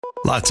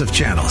Lots of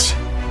channels,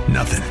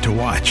 nothing to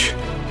watch,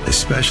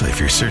 especially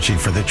if you're searching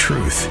for the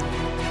truth.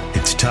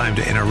 It's time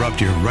to interrupt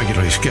your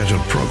regularly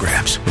scheduled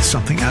programs with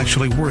something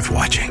actually worth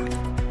watching.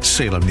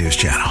 Salem News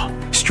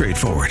Channel.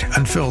 Straightforward,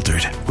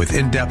 unfiltered, with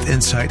in-depth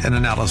insight and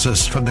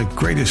analysis from the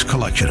greatest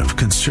collection of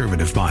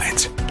conservative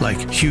minds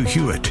like Hugh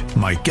Hewitt,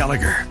 Mike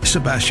Gallagher,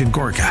 Sebastian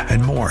Gorka,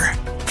 and more.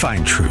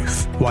 Find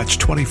truth. Watch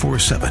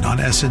 24/7 on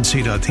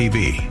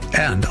snc.tv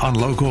and on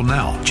Local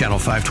Now, Channel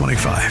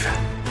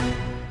 525.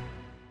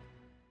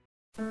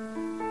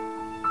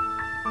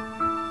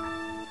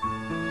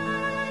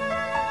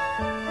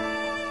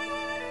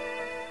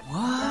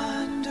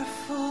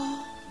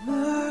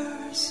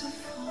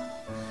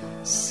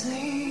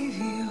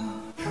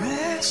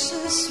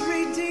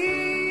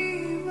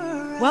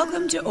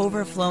 Welcome to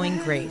Overflowing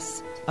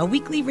Grace, a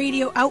weekly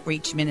radio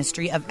outreach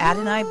ministry of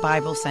Adonai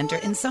Bible Center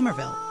in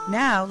Somerville.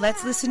 Now,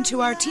 let's listen to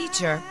our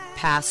teacher,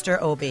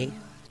 Pastor Obi.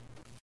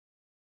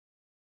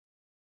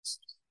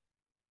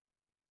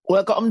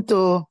 Welcome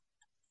to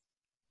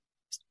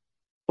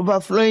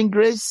Overflowing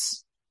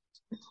Grace.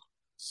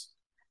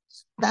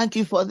 Thank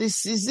you for this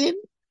season.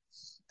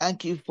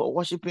 Thank you for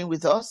worshiping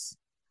with us,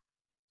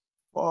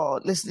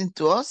 for listening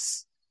to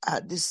us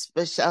at this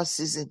special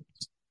season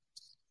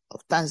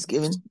of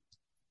Thanksgiving.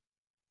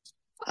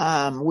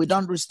 We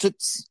don't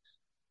restrict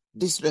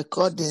this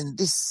recording,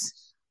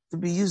 to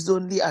be used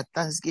only at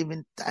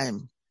Thanksgiving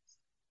time.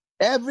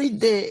 Every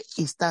day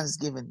is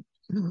Thanksgiving,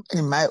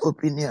 in my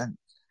opinion.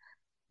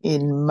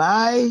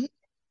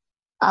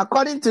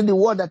 According to the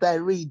word that I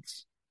read,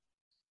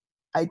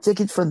 I take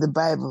it from the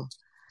Bible,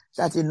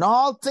 that in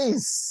all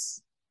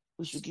things,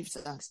 we should give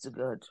thanks to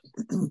God.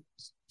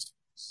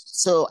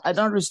 So I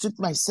don't restrict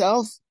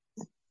myself.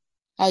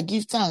 I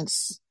give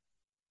thanks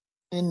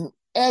in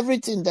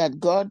everything that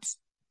God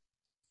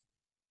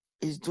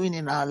is doing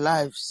in our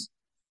lives.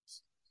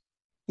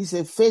 He's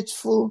a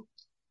faithful,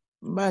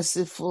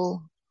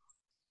 merciful,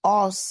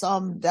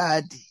 awesome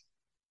daddy.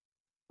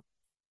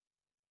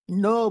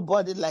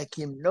 Nobody like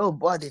him.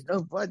 Nobody.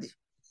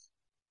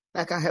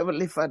 Like our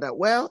Heavenly Father.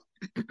 Well,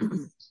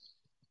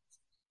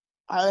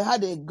 I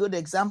had a good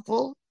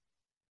example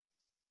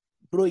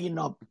growing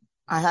up.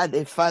 I had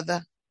a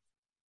father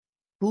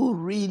who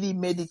really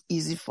made it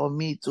easy for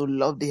me to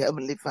love the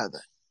Heavenly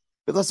Father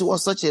because he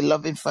was such a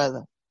loving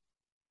father.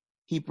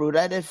 He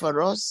provided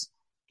for us.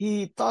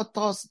 He taught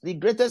us the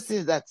greatest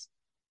thing that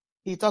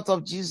he taught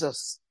of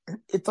Jesus.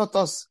 He taught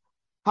us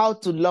how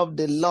to love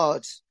the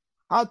Lord,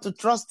 how to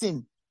trust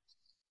him.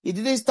 He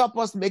didn't stop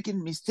us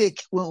making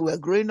mistakes when we were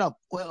growing up.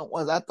 When I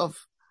was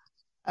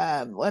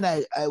when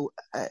I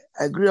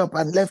grew up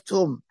and left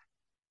home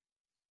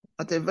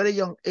at a very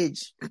young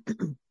age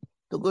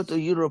to go to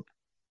Europe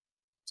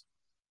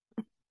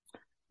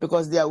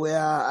because there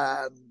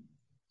were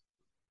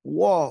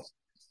war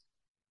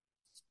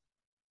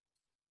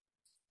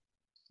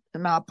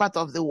in our part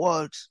of the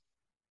world.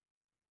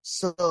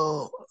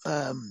 So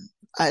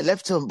I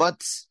left home.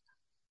 But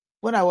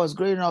when I was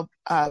growing up,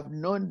 I've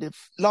known the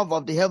love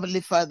of the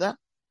Heavenly Father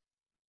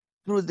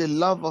through the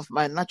love of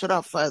my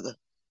natural father.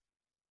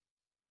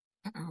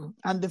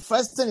 And the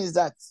first thing is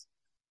that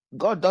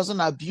God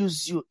doesn't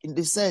abuse you in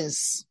the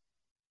sense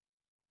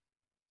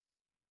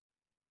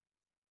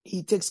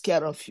he takes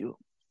care of you.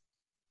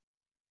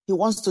 He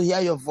wants to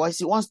hear your voice.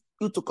 He wants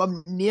you to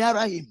come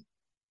nearer him,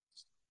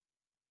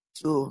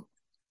 to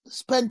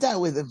spend time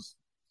with him.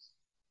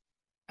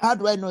 How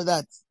do I know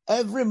that?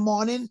 Every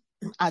morning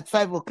at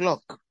 5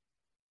 o'clock,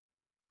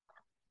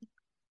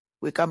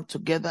 we come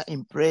together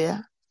in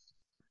prayer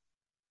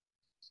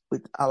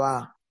with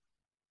our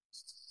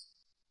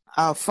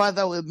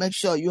Father. Will make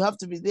sure you have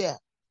to be there.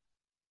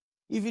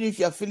 Even if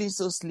you're feeling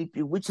so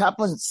sleepy, which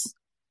happens.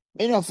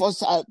 Many of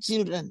us are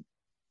children.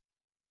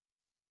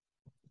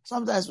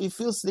 Sometimes we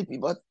feel sleepy,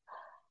 but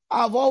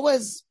I've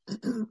always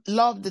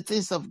loved the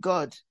things of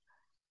God.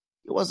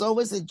 It was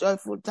always a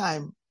joyful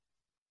time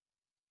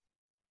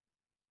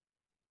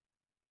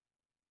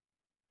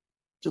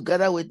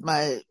together with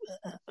my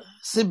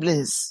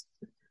siblings,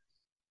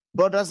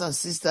 brothers and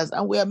sisters,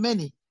 and we are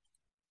many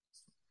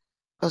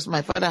because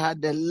my father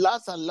had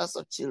lots and lots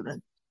of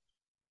children.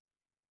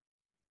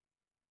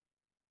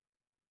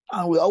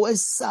 And we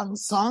always sang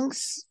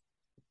songs.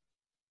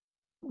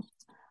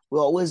 We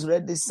always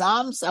read the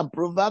Psalms and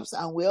Proverbs,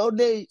 and we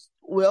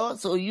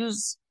also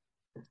use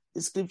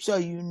the scripture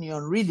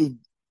union reading,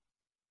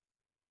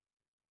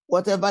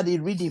 whatever the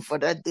reading for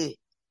that day.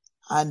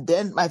 And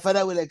then my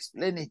father will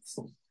explain it.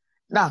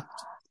 Now,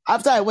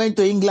 after I went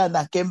to England,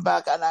 I came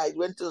back and I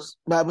went to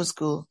Bible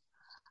school.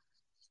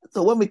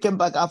 So when we came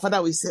back, our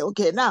father will say,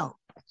 okay, now,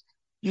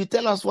 you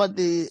tell us what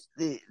the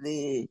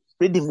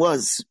reading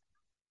was.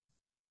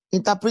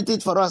 Interpret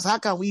it for us. How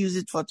can we use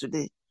it for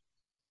today?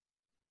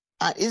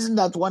 And isn't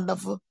that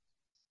wonderful?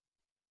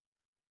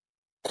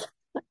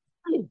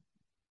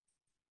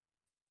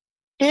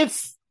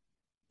 If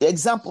the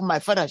example my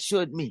father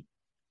showed me,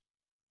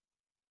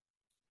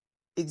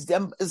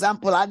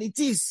 example, and it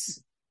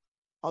is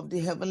of the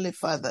Heavenly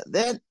Father,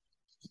 then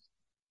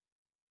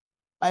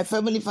my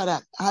Heavenly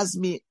Father has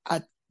me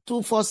at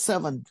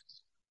 24/7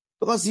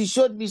 because he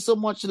showed me so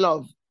much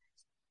love,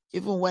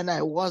 even when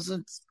I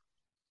wasn't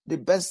the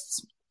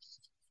best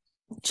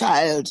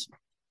child.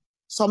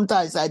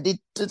 Sometimes I did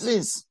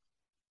things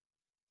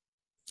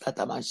that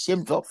I'm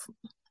ashamed of.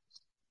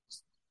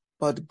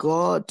 But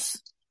God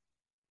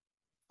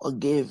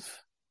forgave.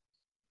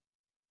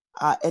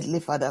 Our earthly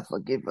father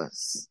forgave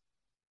us.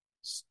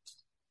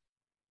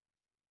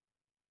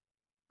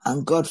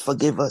 And God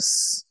forgave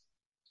us.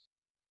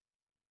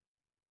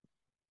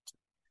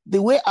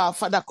 The way our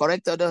father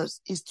corrected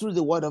us is through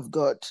the word of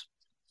God.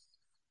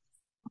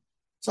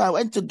 So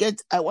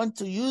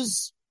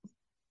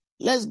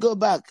let's go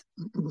back.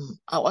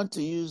 I'm going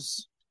to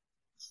use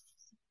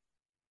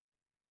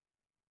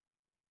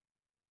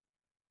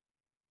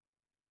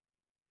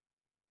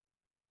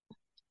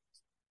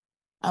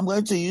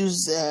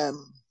the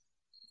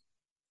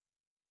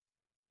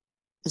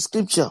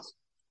scripture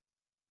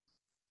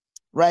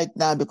right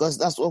now because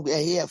that's what we are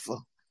here for.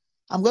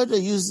 I'm going to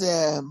use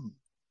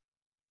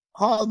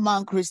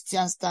Hallmark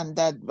Christian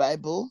Standard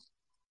Bible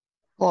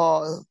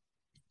for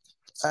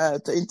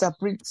to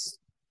interpret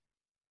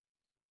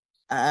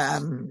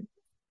Psalm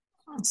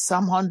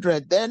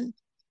 100. Then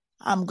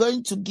I'm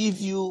going to give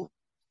you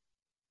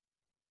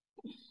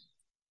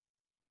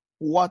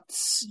what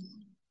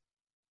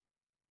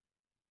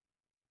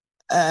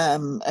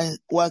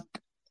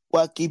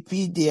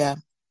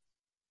Wikipedia,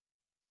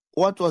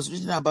 what was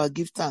written about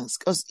give thanks,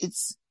 because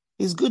it's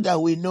good that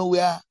we know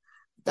where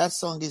that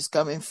song is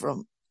coming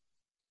from.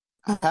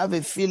 I have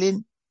a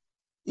feeling,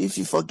 if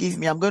you forgive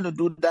me, I'm going to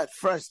do that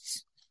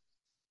first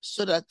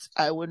so that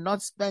I will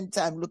not spend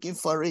time looking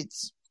for it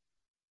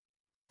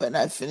when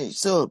I finish.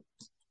 So,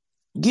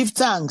 give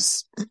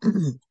thanks.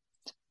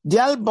 The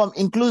album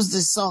includes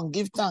the song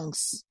Give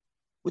Thanks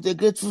with a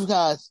Grateful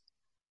Heart,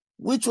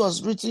 which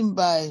was written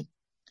by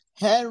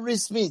Henry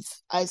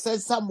Smith. I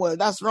said Samuel,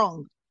 that's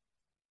wrong.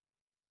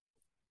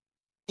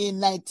 In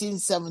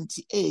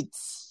 1978.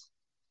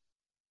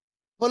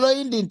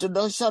 Following the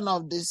introduction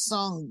of the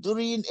song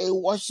during a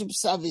worship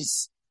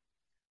service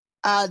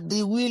at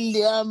the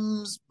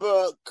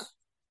Williamsburg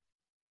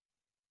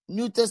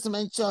New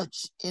Testament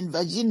Church in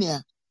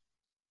Virginia,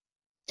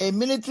 a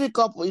military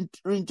couple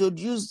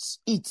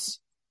introduced it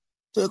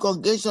to a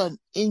congregation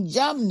in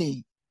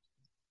Germany.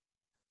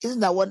 Isn't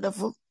that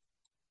wonderful?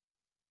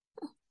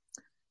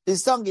 The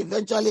song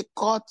eventually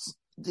caught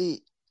the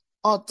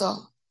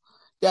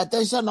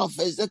attention of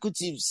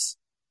executives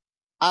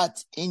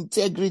at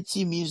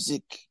Integrity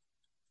Music.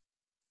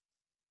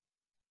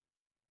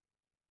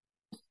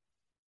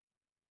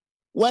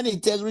 When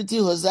Integrity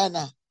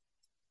Hosanna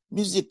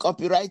Music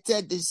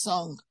copyrighted the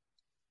song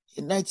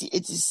in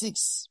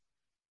 1986,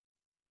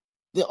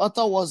 the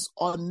author was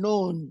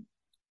unknown.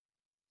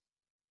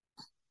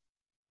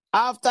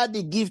 After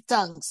the Give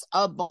Thanks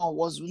album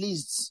was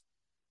released,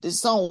 the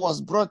song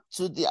was brought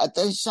to the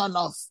attention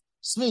of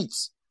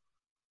Smith,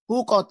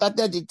 who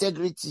contacted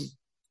Integrity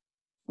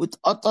with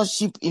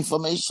authorship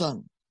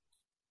information.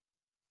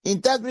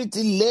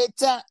 Integrity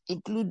later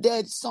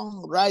included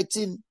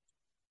songwriting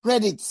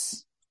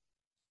credits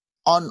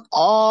on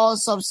all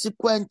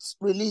subsequent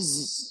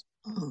releases,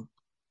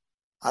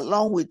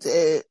 along with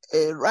a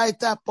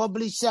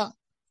writer-publisher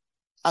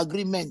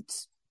agreement.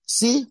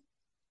 See,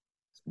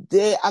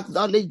 they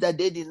acknowledge that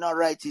they did not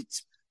write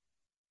it.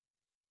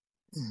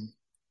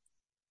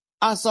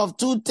 As of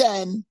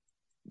 2010,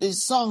 the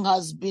song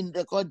has been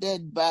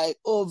recorded by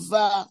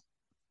over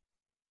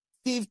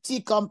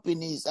 50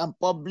 companies and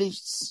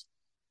published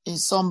in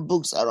some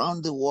books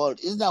around the world.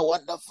 Isn't that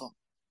wonderful?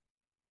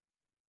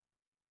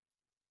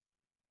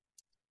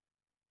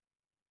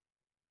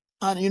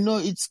 And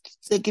it's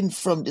taken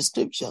from the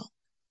scripture.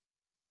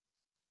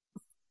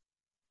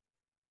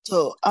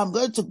 So I'm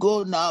going to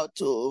go now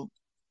to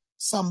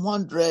Psalm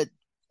 100,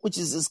 which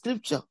is the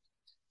scripture.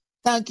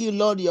 Thank you,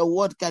 Lord, your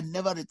word can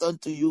never return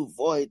to you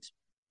void.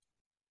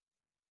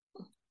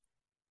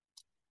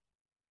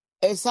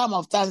 A psalm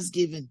of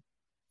thanksgiving.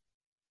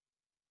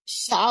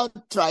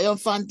 Shout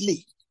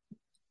triumphantly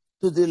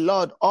to the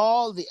Lord,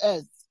 all the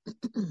earth.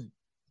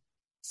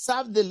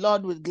 Serve the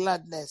Lord with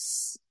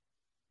gladness.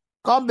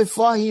 Come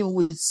before him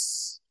with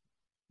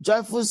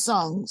joyful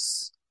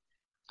songs.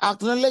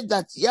 Acknowledge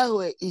that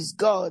Yahweh is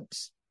God.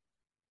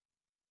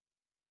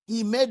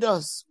 He made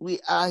us. We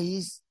are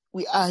his.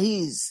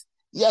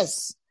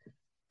 Yes.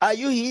 Are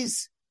you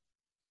his?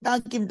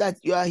 Thank him that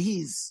you are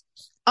his.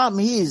 I'm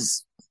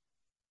his.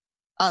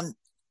 And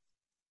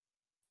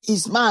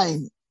he's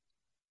mine.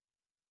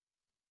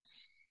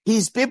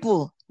 His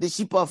people, the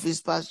sheep of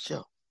his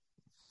pasture.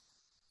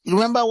 You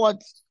remember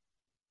what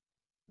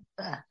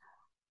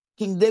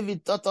King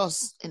David taught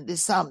us in the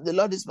psalm? The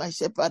Lord is my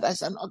shepherd, I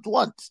shall not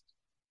want.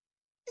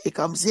 He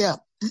comes here.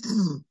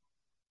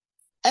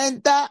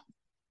 Enter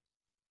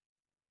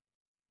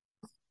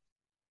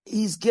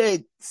his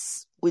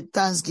gates with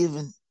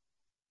thanksgiving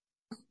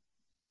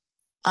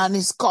and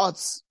his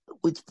courts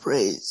with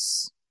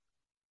praise.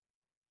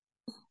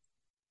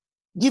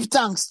 Give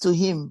thanks to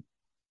him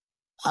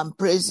and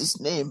praise his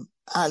name.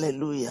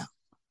 Hallelujah.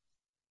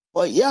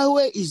 For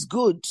Yahweh is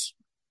good.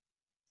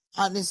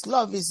 and his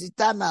love is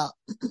eternal.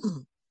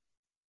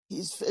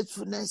 His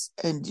faithfulness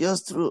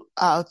endures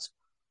throughout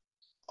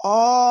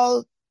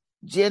all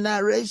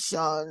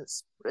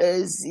generations.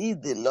 Praise ye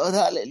the Lord.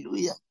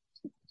 Hallelujah.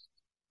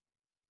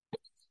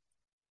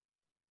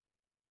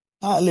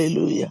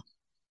 Hallelujah.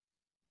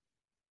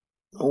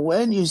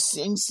 When you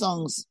sing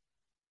songs,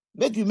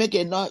 make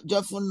a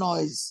joyful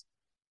noise.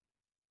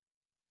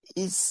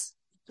 It's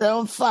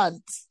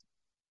triumphant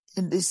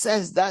in the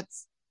sense that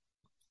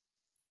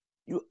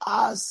you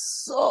are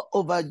so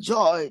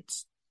overjoyed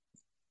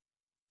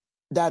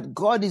that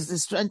God is the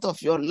strength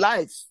of your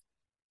life.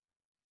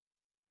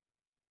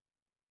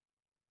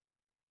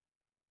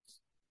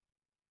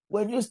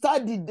 When you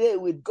start the day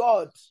with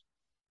God,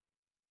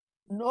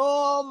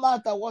 no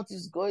matter what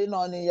is going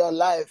on in your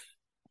life,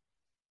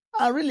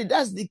 and really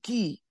that's the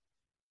key.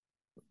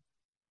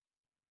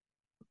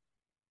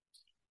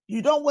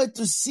 You don't wait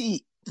to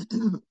see,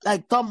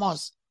 like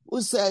Thomas,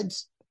 who said,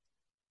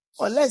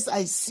 unless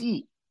I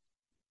see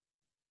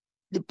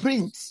the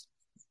print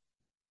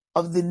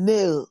of the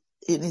nail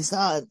in his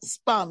hand, his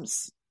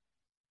palms,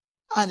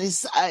 and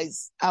his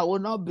eyes, I will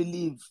not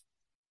believe.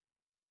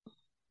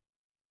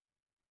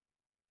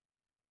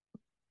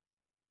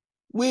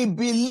 We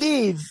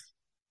believe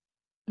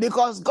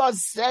because God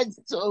said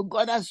so.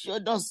 God has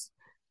showed us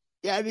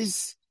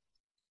it's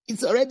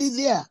already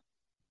there.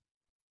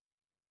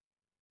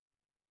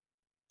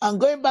 And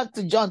going back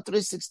to John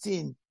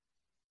 3:16,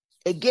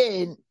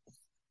 again,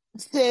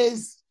 it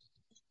says,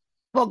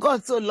 for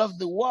God so loved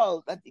the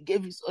world that he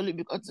gave his only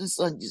begotten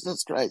Son,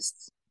 Jesus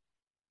Christ,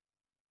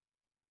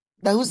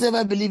 that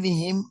whosoever believes in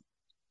him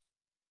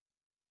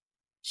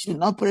should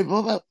not perish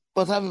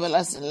but have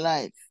everlasting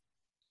life.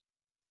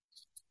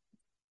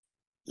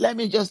 Let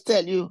me just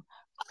tell you,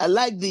 I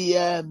like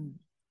the,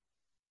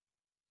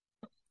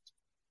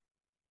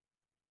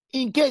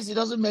 in case it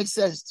doesn't make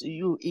sense to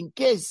you,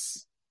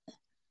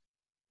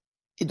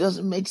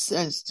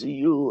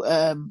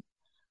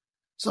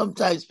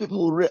 sometimes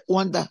people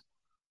wonder,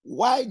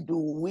 why do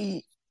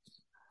we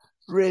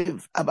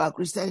rave about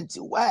Christianity?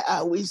 Why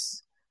are we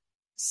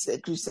say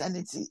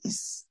Christianity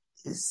is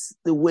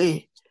the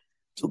way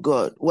to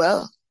God?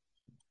 Well,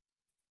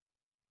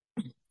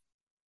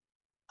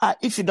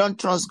 if you don't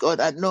trust God,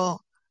 I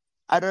don't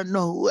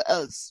know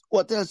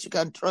what else you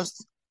can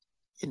trust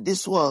in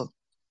this world.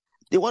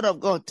 The Word of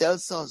God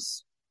tells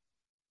us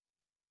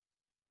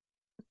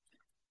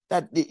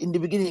that in the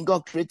beginning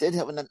God created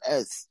heaven and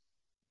earth.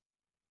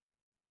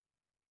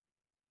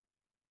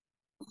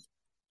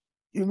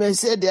 You may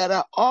say there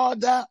are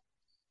other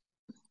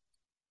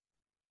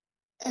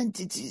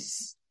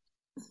entities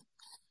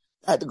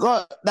that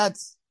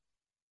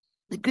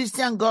the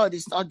Christian God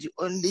is not the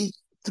only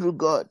true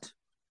God.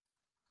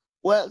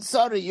 Well,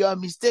 sorry, you are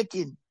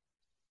mistaken.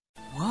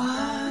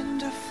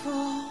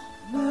 Wonderful,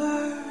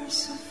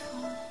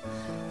 merciful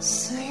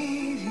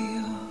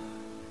Savior,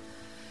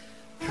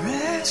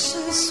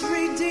 precious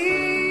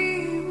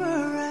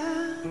Redeemer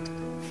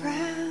and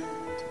friend.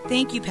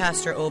 Thank you,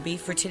 Pastor Obi,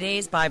 for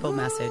today's Bible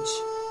message.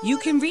 You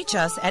can reach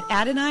us at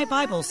Adonai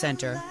Bible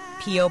Center,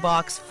 P.O.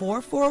 Box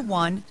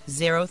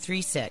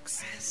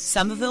 441036,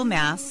 Somerville,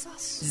 Mass.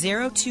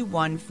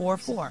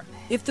 02144.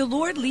 If the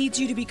Lord leads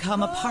you to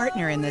become a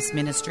partner in this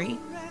ministry,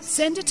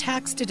 send a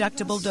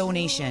tax-deductible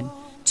donation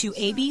to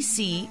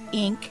ABC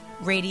Inc.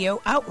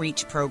 Radio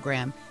Outreach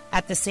Program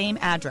at the same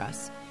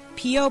address,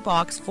 P.O.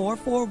 Box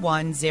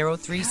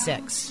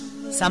 441036,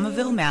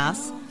 Somerville,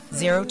 Mass.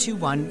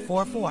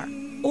 02144.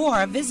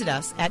 Or visit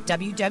us at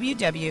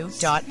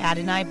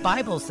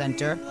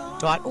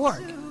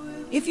www.AdonaiBibleCenter.org.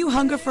 If you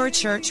hunger for a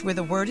church where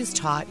the Word is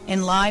taught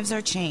and lives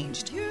are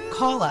changed,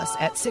 call us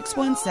at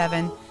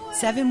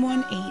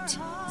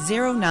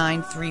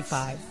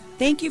 617-718-0935.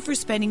 Thank you for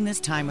spending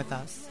this time with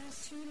us.